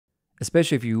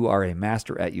Especially if you are a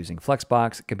master at using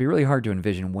Flexbox, it can be really hard to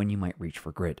envision when you might reach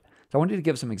for grid. So I wanted to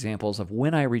give some examples of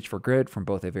when I reach for grid, from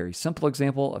both a very simple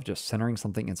example of just centering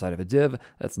something inside of a div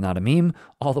that's not a meme,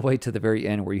 all the way to the very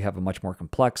end where you have a much more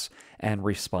complex and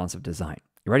responsive design.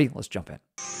 You ready? Let's jump in.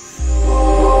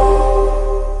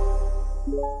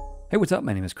 Hey, what's up?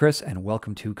 My name is Chris, and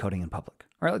welcome to Coding in Public.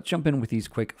 All right, let's jump in with these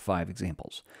quick 5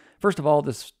 examples. First of all,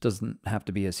 this doesn't have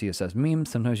to be a CSS meme.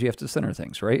 Sometimes you have to center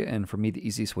things, right? And for me, the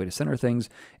easiest way to center things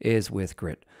is with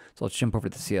grid. So let's jump over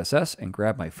to CSS and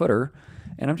grab my footer,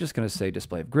 and I'm just going to say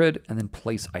display of grid and then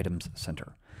place items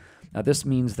center. Now this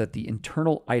means that the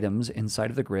internal items inside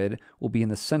of the grid will be in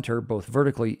the center both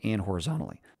vertically and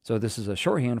horizontally. So this is a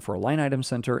shorthand for line item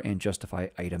center and justify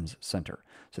items center.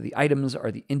 So the items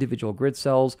are the individual grid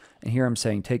cells, and here I'm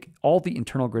saying take all the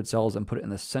internal grid cells and put it in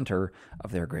the center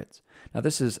of their grids. Now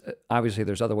this is, obviously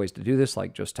there's other ways to do this,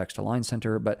 like just text to line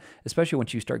center, but especially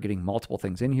once you start getting multiple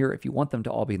things in here, if you want them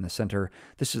to all be in the center,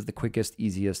 this is the quickest,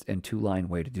 easiest, and 2-line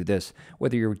way to do this.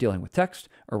 Whether you're dealing with text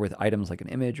or with items like an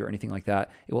image or anything like that,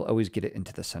 it will always get it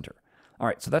into the center. All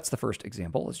right, so that's the first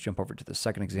example. Let's jump over to the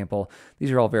second example.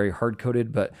 These are all very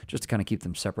hard-coded, but just to kind of keep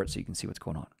them separate so you can see what's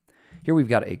going on. Here we've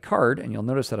got a card, and you'll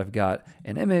notice that I've got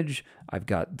an image, I've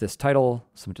got this title,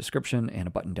 some description, and a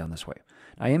button down this way.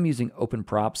 I am using open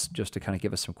props just to kind of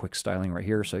give us some quick styling right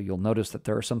here, so you'll notice that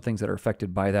there are some things that are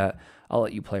affected by that. I'll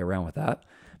let you play around with that.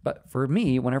 But for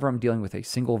me, whenever I'm dealing with a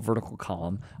single vertical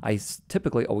column, I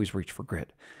typically always reach for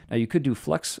grid. Now you could do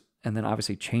flex and then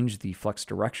obviously change the flex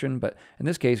direction, but in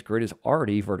this case, grid is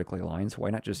already vertically aligned, so why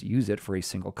not just use it for a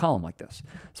single column like this?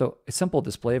 So a simple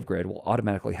display of grid will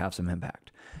automatically have some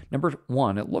impact. Number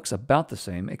 1, it looks about the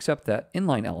same, except that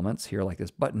inline elements here, like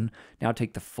this button, now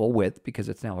take the full width because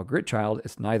it's now a grid child.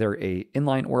 It's neither a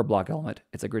inline or a block element,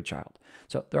 it's a grid child.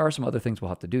 So there are some other things we'll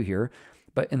have to do here.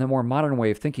 But in the more modern way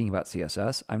of thinking about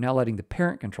CSS, I'm now letting the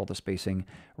parent control the spacing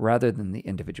rather than the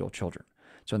individual children.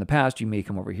 So in the past, you may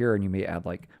come over here and you may add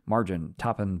like margin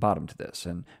top and bottom to this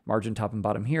and margin top and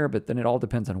bottom here, but then it all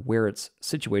depends on where it's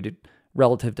situated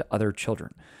relative to other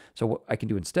children. So what I can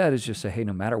do instead is just say, hey,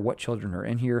 no matter what children are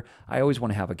in here, I always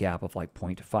want to have a gap of like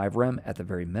 0.5 rem at the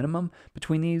very minimum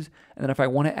between these. And then if I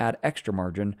want to add extra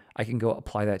margin, I can go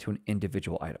apply that to an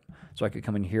individual item. So I could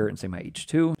come in here and say my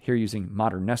H2, here using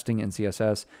modern nesting in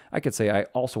CSS, I could say I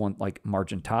also want like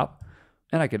margin top,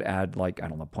 and I could add like, I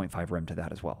don't know, 0.5 rem to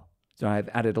that as well. So I've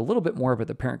added a little bit more, but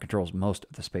the parent controls most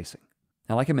of the spacing.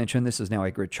 Now, like I mentioned, this is now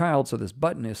a grid child, so this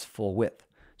button is full width.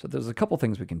 So there's a couple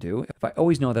things we can do. If I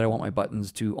always know that I want my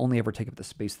buttons to only ever take up the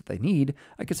space that they need,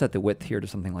 I could set the width here to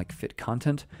something like fit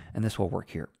content, and this will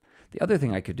work here. The other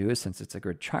thing I could do is, since it's a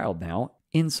grid child now,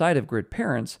 inside of grid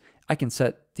parents, I can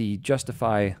set the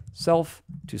justify self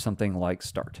to something like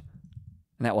start.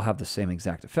 And that will have the same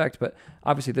exact effect, but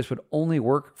obviously this would only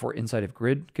work for inside of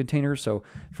grid containers. So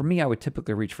for me, I would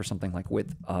typically reach for something like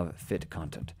width of fit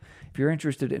content. If you're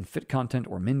interested in fit content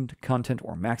or min content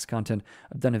or max content,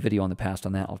 I've done a video in the past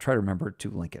on that. I'll try to remember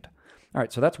to link it. All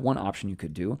right, so that's one option you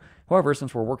could do. However,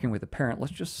 since we're working with a parent,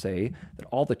 let's just say that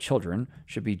all the children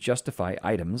should be justify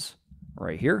items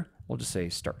right here. We'll just say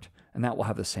start, and that will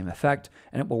have the same effect,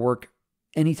 and it will work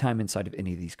anytime inside of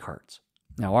any of these cards.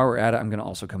 Now, while we're at it, I'm going to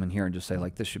also come in here and just say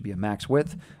like this should be a max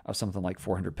width of something like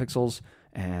 400 pixels.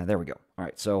 And there we go. All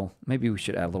right, so maybe we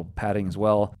should add a little padding as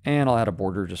well. And I'll add a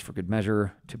border just for good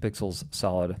measure, 2 pixels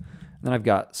solid. And then I've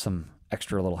got some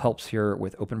extra little helps here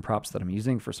with open props that I'm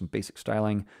using for some basic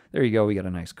styling. There you go, we got a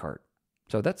nice card.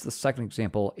 So that's the second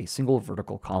example, a single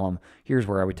vertical column. Here's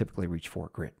where I would typically reach for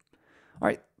grid. All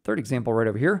right, third example right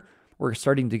over here. We're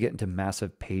starting to get into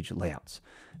massive page layouts.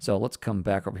 So let's come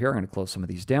back over here. I'm going to close some of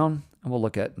these down, and we'll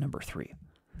look at number 3.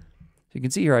 So you can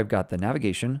see here I've got the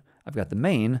navigation, I've got the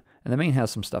main, and the main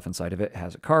has some stuff inside of it. It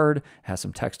has a card, has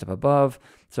some text up above.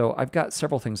 So I've got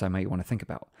several things I might want to think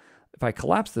about. If I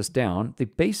collapse this down, the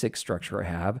basic structure I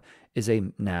have is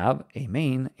a nav, a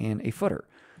main, and a footer.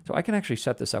 So I can actually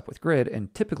set this up with grid,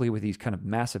 and typically with these kind of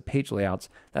massive page layouts,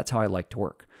 that's how I like to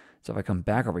work. So if I come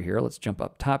back over here, let's jump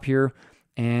up top here.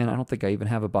 And I don't think I even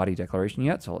have a body declaration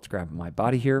yet, so let's grab my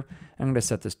body here. I'm going to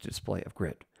set this to display of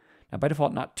grid. Now, by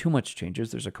default, not too much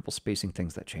changes. There's a couple spacing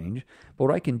things that change. But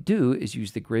what I can do is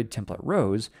use the grid template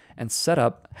rows and set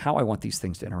up how I want these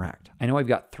things to interact. I know I've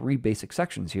got 3 basic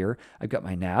sections here. I've got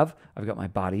my nav, I've got my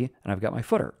body, and I've got my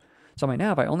footer. So my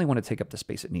nav, I only want to take up the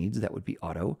space it needs. That would be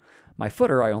auto. My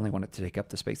footer, I only want it to take up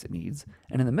the space it needs.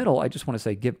 And in the middle, I just want to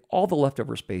say give all the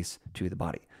leftover space to the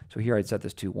body. So here I'd set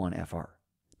this to 1 FR.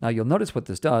 Now you'll notice what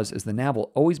this does is the nav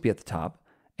will always be at the top,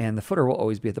 and the footer will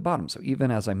always be at the bottom. So even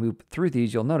as I move through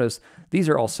these, you'll notice these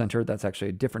are all centered. That's actually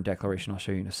a different declaration I'll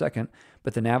show you in a second,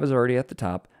 but the nav is already at the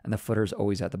top and the footer is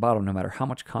always at the bottom, no matter how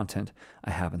much content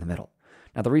I have in the middle.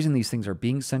 Now, the reason these things are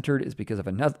being centered is because of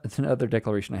another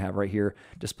declaration I have right here,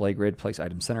 display grid, place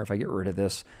item center. If I get rid of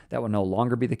this, that will no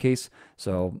longer be the case.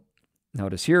 So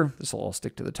notice here, this will all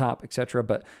stick to the top, etc.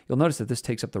 But you'll notice that this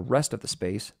takes up the rest of the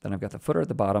space. Then I've got the footer at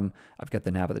the bottom. I've got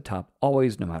the nav at the top,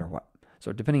 always, no matter what.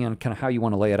 So depending on kind of how you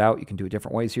want to lay it out, you can do it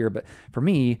different ways here. But for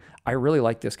me, I really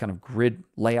like this kind of grid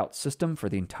layout system for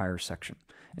the entire section.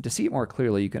 And to see it more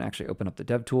clearly, you can actually open up the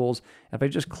dev tools. And if I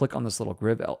just click on this little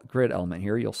grid element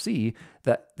here, you'll see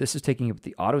that this is taking up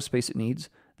the auto space it needs.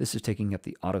 This is taking up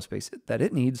the auto space that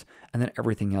it needs. And then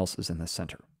everything else is in the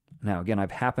center. Now, again,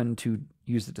 I've happened to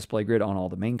use the display grid on all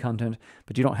the main content,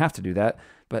 but you don't have to do that.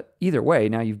 But either way,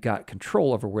 now you've got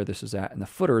control over where this is at, and the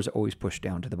footer is always pushed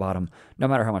down to the bottom, no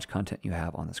matter how much content you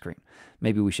have on the screen.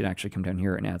 Maybe we should actually come down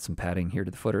here and add some padding here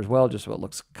to the footer as well, just so it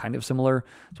looks kind of similar.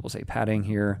 So we'll say padding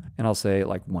here, and I'll say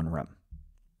like 1 rem.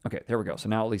 Okay, there we go. So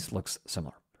now at least it looks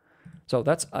similar. So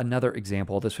that's another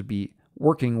example. This would be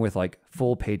working with like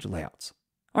full page layouts.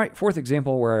 All right, fourth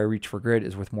example where I reach for grid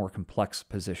is with more complex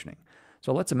positioning.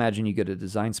 So let's imagine you get a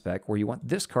design spec where you want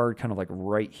this card kind of like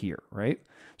right here, right?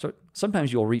 So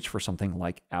sometimes you'll reach for something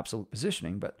like absolute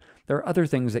positioning, but there are other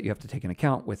things that you have to take into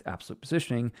account with absolute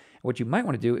positioning. What you might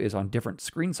want to do is on different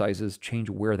screen sizes,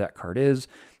 change where that card is.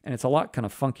 And it's a lot kind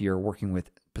of funkier working with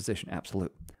position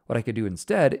absolute. What I could do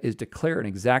instead is declare an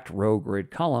exact row, grid,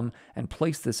 column, and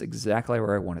place this exactly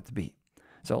where I want it to be.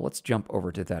 So let's jump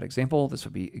over to that example. This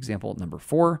would be example number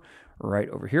 4 right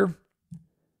over here.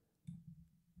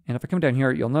 And if I come down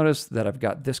here, you'll notice that I've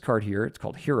got this card here. It's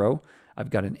called Hero. I've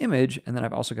got an image, and then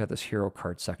I've also got this Hero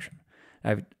card section.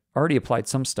 I've already applied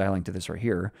some styling to this right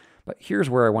here, but here's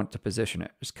where I want to position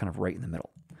it, just kind of right in the middle.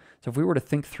 So if we were to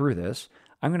think through this,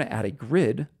 I'm going to add a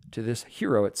grid to this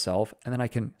Hero itself, and then I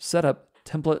can set up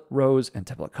template rows and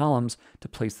template columns to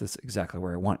place this exactly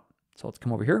where I want it. So let's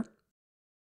come over here.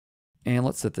 And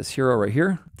let's set this Hero right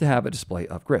here to have a display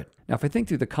of grid. Now, if I think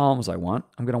through the columns I want,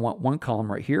 I'm going to want one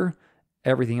column right here.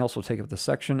 Everything else will take up the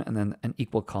section, and then an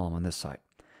equal column on this side.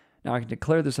 Now I can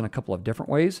declare this in a couple of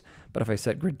different ways, but if I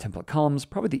set grid template columns,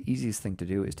 probably the easiest thing to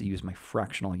do is to use my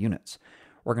fractional units.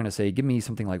 We're going to say, give me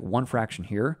something like 1 fraction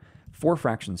here, 4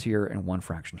 fractions here, and 1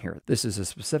 fraction here. This is a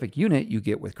specific unit you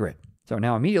get with grid. So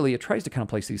now immediately it tries to kind of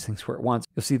place these things where it wants.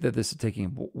 You'll see that this is taking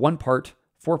 1 part,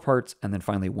 4 parts, and then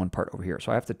finally 1 part over here.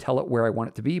 So I have to tell it where I want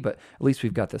it to be, but at least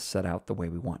we've got this set out the way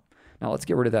we want. Now let's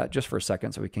get rid of that just for a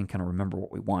second so we can kind of remember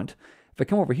what we want. If I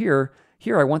come over here,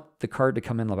 I want the card to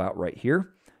come in about right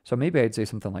here. So maybe I'd say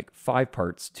something like 5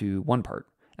 parts to 1 part.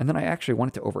 And then I actually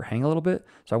want it to overhang a little bit.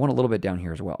 So I want a little bit down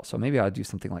here as well. So maybe I'll do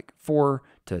something like 4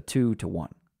 to 2 to 1.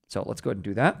 So let's go ahead and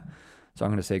do that. So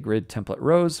I'm going to say grid template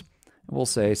rows. And we'll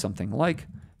say something like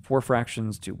 4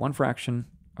 fractions to 1 fraction.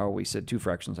 Oh, we said 2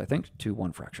 fractions, I think, to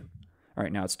 1 fraction. All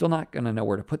right, now it's still not going to know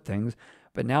where to put things,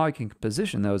 but now I can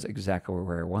position those exactly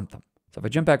where I want them. So if I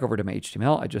jump back over to my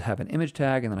HTML, I just have an image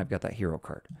tag, and then I've got that Hero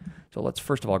card. So let's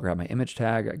first of all grab my image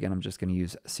tag. Again, I'm just going to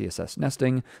use CSS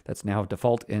nesting. That's now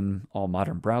default in all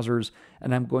modern browsers,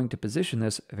 and I'm going to position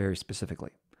this very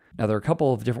specifically. Now, there are a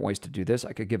couple of different ways to do this.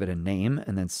 I could give it a name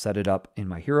and then set it up in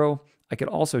my Hero. I could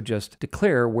also just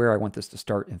declare where I want this to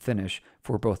start and finish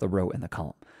for both the row and the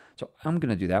column. So I'm going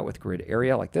to do that with grid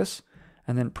area like this.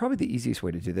 And then probably the easiest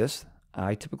way to do this,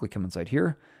 I typically come inside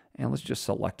here, and let's just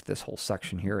select this whole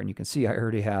section here. And you can see I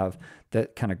already have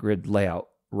that kind of grid layout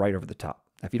right over the top.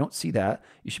 Now, if you don't see that,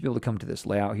 you should be able to come to this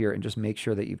layout here and just make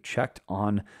sure that you've checked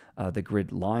on the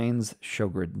grid lines, show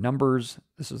grid numbers.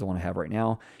 This is the one I have right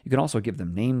now. You can also give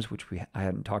them names, which I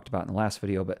hadn't talked about in the last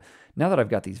video. But now that I've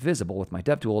got these visible with my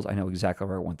DevTools, I know exactly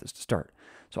where I want this to start.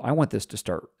 So I want this to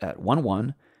start at 1,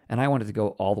 1, and I want it to go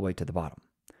all the way to the bottom.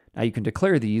 Now you can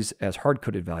declare these as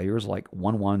hard-coded values like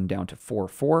 1, 1 down to 4,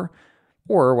 4.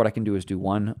 Or what I can do is do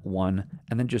 1, 1,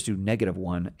 and then just do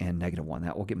 -1 and -1.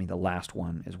 That will give me the last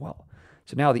one as well.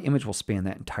 So now the image will span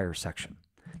that entire section.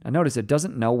 Now notice it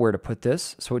doesn't know where to put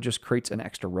this, so it just creates an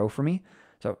extra row for me.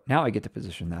 So now I get to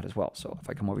position that as well. So if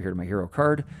I come over here to my Hero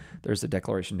card, there's the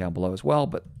declaration down below as well,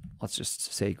 but let's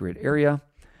just say grid area.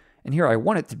 And here I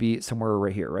want it to be somewhere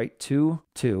right here, right? 2,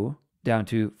 2, down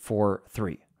to 4,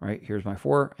 3, right? Here's my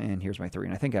 4, and here's my 3.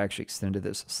 And I think I actually extended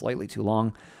this slightly too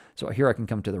long. So here I can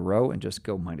come to the row and just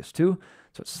go -2.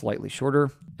 So it's slightly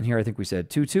shorter. And here I think we said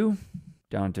 2, 2,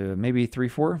 down to maybe 3,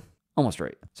 4. Almost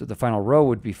right. So the final row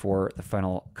would be 4, the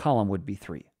final column would be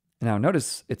 3. And now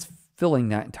notice it's filling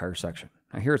that entire section.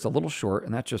 Now here it's a little short,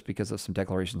 and that's just because of some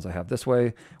declarations I have this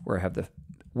way, where I have the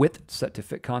width set to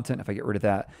fit content. If I get rid of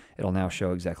that, it'll now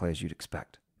show exactly as you'd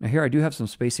expect. Now here I do have some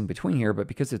spacing between here, but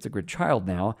because it's a grid child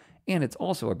now, and it's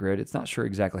also a grid, it's not sure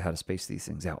exactly how to space these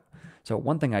things out. So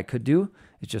one thing I could do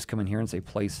is just come in here and say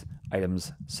place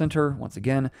items center. Once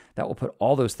again, that will put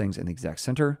all those things in the exact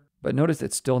center, but notice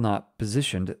it's still not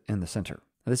positioned in the center.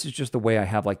 Now, this is just the way I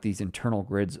have like these internal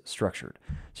grids structured.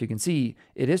 So you can see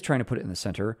it is trying to put it in the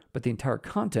center, but the entire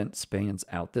content spans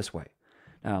out this way.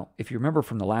 Now, if you remember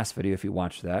from the last video, if you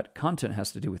watched that, content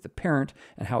has to do with the parent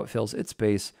and how it fills its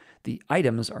space. The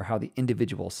items are how the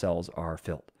individual cells are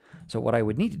filled. So what I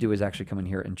would need to do is actually come in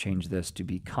here and change this to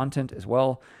be content as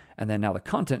well. And then now the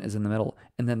content is in the middle,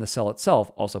 and then the cell itself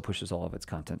also pushes all of its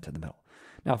content to the middle.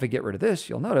 Now, if I get rid of this,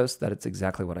 you'll notice that it's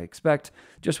exactly what I expect,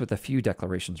 just with a few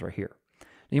declarations right here.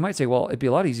 Now, you might say, well, it'd be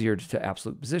a lot easier to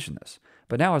absolute position this.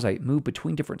 But now as I move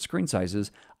between different screen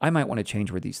sizes, I might want to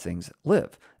change where these things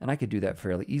live. And I could do that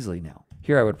fairly easily now.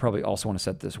 Here, I would probably also want to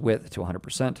set this width to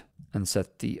 100% and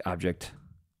set the object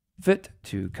fit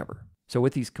to cover. So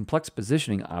with these complex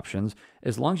positioning options,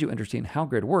 as long as you understand how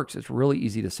grid works, it's really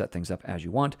easy to set things up as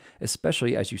you want,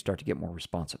 especially as you start to get more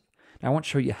responsive. Now, I won't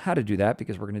show you how to do that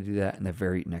because we're going to do that in the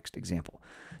very next example.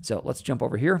 So let's jump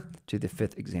over here to the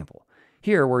fifth example.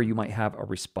 Here, where you might have a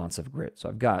responsive grid. So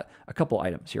I've got a couple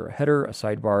items here, a header, a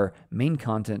sidebar, main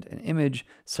content, an image,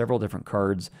 several different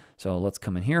cards. So let's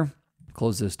come in here,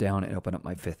 close this down, and open up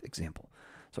my fifth example.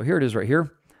 So here it is right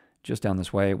here. Just down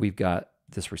this way, we've got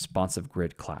this responsive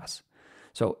grid class.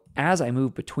 So as I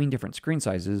move between different screen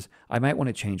sizes, I might want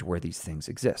to change where these things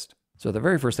exist. So the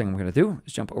very first thing I'm going to do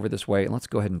is jump over this way, and let's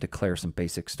go ahead and declare some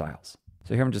basic styles.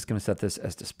 So here I'm just going to set this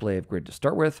as display of grid to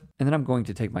start with, and then I'm going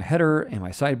to take my header and my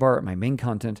sidebar and my main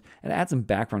content and add some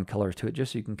background color to it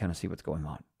just so you can kind of see what's going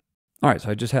on. All right,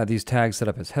 so I just had these tags set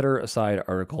up as header, aside,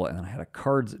 article, and then I had a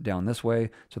cards down this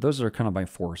way. So those are kind of my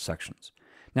 4 sections.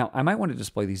 Now, I might want to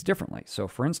display these differently. So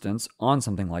for instance, on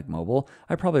something like mobile,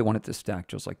 I probably want it to stack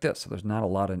just like this. So there's not a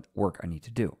lot of work I need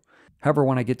to do. However,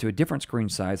 when I get to a different screen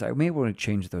size, I may want to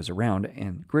change those around,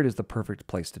 and Grid is the perfect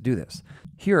place to do this.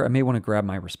 Here, I may want to grab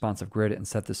my responsive grid and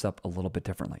set this up a little bit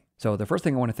differently. So the first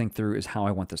thing I want to think through is how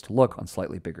I want this to look on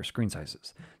slightly bigger screen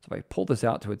sizes. So if I pull this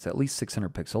out to it's at least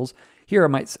 600 pixels, here I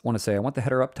might want to say I want the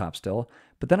header up top still,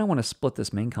 but then I want to split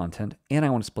this main content, and I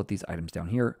want to split these items down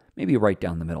here, maybe right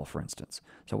down the middle, for instance.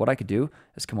 So what I could do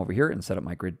is come over here and set up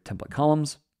my grid template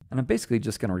columns, and I'm basically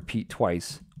just going to repeat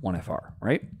twice 1FR,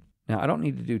 right? Now, I don't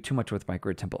need to do too much with my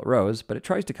grid template rows, but it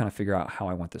tries to kind of figure out how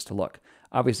I want this to look.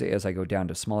 Obviously, as I go down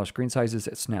to smaller screen sizes,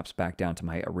 it snaps back down to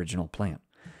my original plan.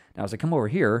 Now, as I come over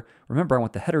here, remember I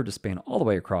want the header to span all the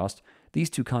way across, these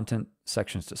 2 content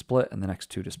sections to split, and the next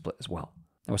 2 to split as well.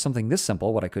 Now, with something this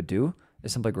simple, what I could do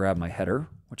is simply grab my header,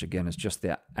 which again is just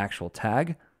the actual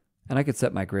tag, and I could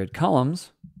set my grid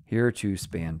columns here to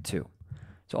span 2.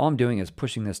 So all I'm doing is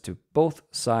pushing this to both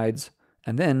sides,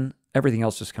 and then everything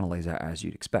else just kind of lays out as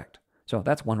you'd expect. So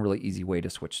that's one really easy way to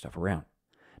switch stuff around.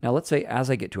 Now let's say as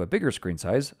I get to a bigger screen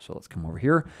size, so let's come over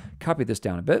here, copy this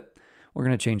down a bit. We're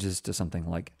going to change this to something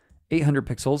like 800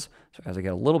 pixels. So as I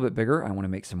get a little bit bigger, I want to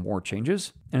make some more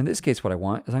changes. And in this case, what I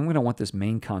want is I'm going to want this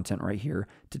main content right here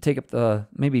to take up the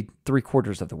maybe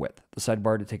 3/4 of the width. The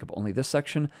sidebar to take up only this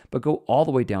section, but go all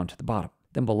the way down to the bottom.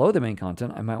 Then below the main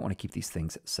content, I might want to keep these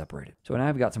things separated. So now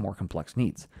I've got some more complex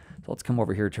needs. So let's come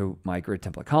over here to my grid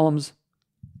template columns.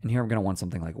 And here I'm going to want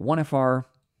something like 1FR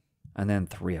and then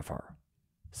 3FR.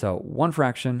 So 1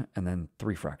 fraction and then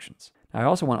 3 fractions. Now I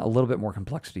also want a little bit more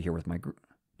complexity here with my group.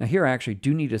 Now here I actually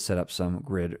do need to set up some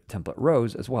grid template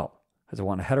rows as well. Because I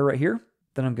want a header right here.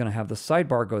 Then I'm going to have the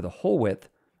sidebar go the whole width,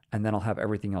 and then I'll have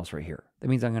everything else right here. That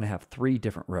means I'm going to have 3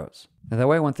 different rows. Now the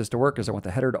way I want this to work is I want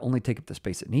the header to only take up the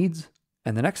space it needs.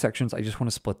 And the next sections, I just want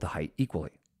to split the height equally.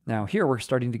 Now here we're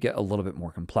starting to get a little bit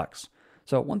more complex.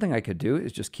 So one thing I could do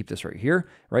is just keep this right here,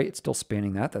 right? It's still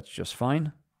spanning that, that's just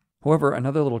fine. However,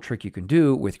 another little trick you can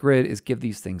do with grid is give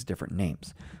these things different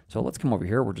names. So let's come over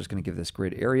here, we're just gonna give this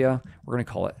grid area, we're gonna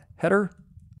call it header.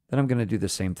 Then I'm gonna do the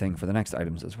same thing for the next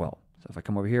items as well. So if I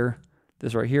come over here,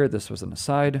 this right here, this was an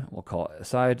aside, we'll call it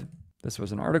aside. This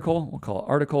was an article, we'll call it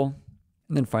article.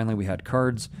 And then finally we had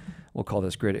cards, we'll call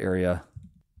this grid area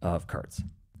of cards.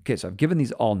 Okay, so I've given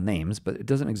these all names, but it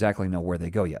doesn't exactly know where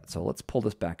they go yet. So let's pull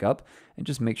this back up and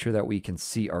just make sure that we can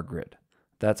see our grid.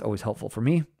 That's always helpful for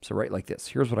me. So right like this,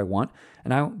 here's what I want.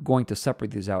 And I'm going to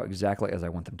separate these out exactly as I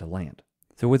want them to land.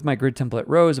 So with my grid template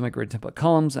rows and my grid template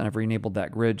columns, and I've re-enabled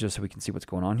that grid just so we can see what's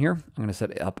going on here, I'm going to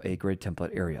set up a grid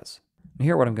template areas. And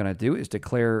here what I'm going to do is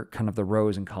declare kind of the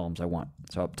rows and columns I want.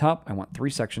 So up top, I want 3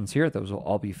 sections here. Those will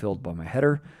all be filled by my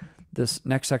header. This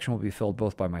next section will be filled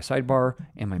both by my sidebar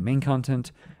and my main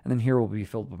content, and then here will be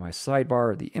filled by my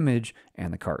sidebar, the image,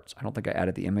 and the cards. I don't think I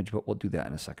added the image, but we'll do that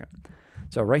in a second.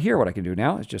 So right here, what I can do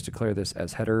now is just declare this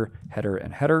as header, header,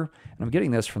 and header, and I'm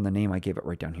getting this from the name I gave it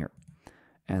right down here.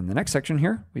 And the next section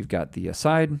here, we've got the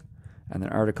aside, and then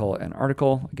article and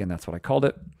article. Again, that's what I called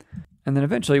it. And then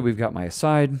eventually we've got my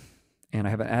aside, and I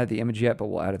haven't added the image yet, but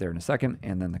we'll add it there in a second,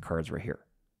 and then the cards right here.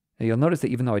 Now you'll notice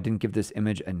that even though I didn't give this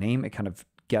image a name, it kind of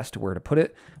guessed where to put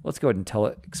it. Let's go ahead and tell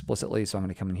it explicitly. So I'm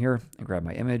going to come in here and grab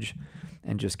my image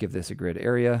and just give this a grid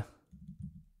area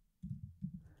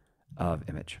of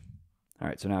image. All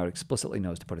right, so now it explicitly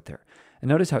knows to put it there. And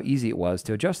notice how easy it was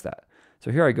to adjust that. So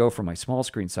here I go from my small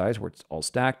screen size where it's all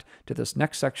stacked to this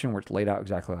next section where it's laid out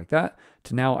exactly like that,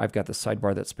 to now I've got the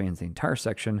sidebar that spans the entire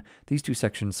section, these two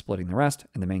sections splitting the rest,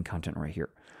 and the main content right here.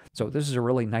 So this is a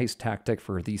really nice tactic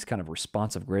for these kind of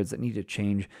responsive grids that need to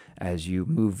change as you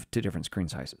move to different screen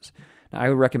sizes. Now, I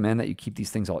would recommend that you keep these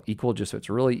things all equal just so it's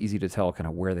really easy to tell kind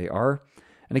of where they are.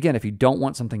 And again, if you don't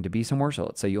want something to be somewhere, so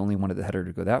let's say you only wanted the header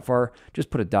to go that far, just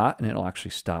put a dot and it'll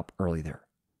actually stop early there.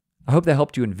 I hope that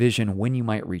helped you envision when you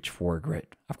might reach for a grid.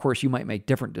 Of course, you might make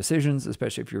different decisions,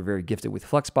 especially if you're very gifted with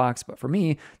Flexbox, but for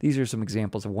me, these are some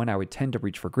examples of when I would tend to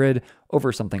reach for grid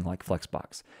over something like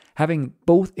Flexbox. Having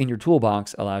both in your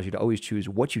toolbox allows you to always choose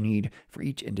what you need for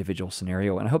each individual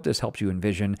scenario, and I hope this helps you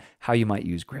envision how you might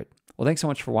use grid. Well, thanks so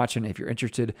much for watching. If you're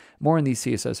interested more in these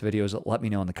CSS videos, let me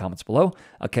know in the comments below.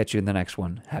 I'll catch you in the next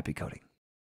one. Happy coding.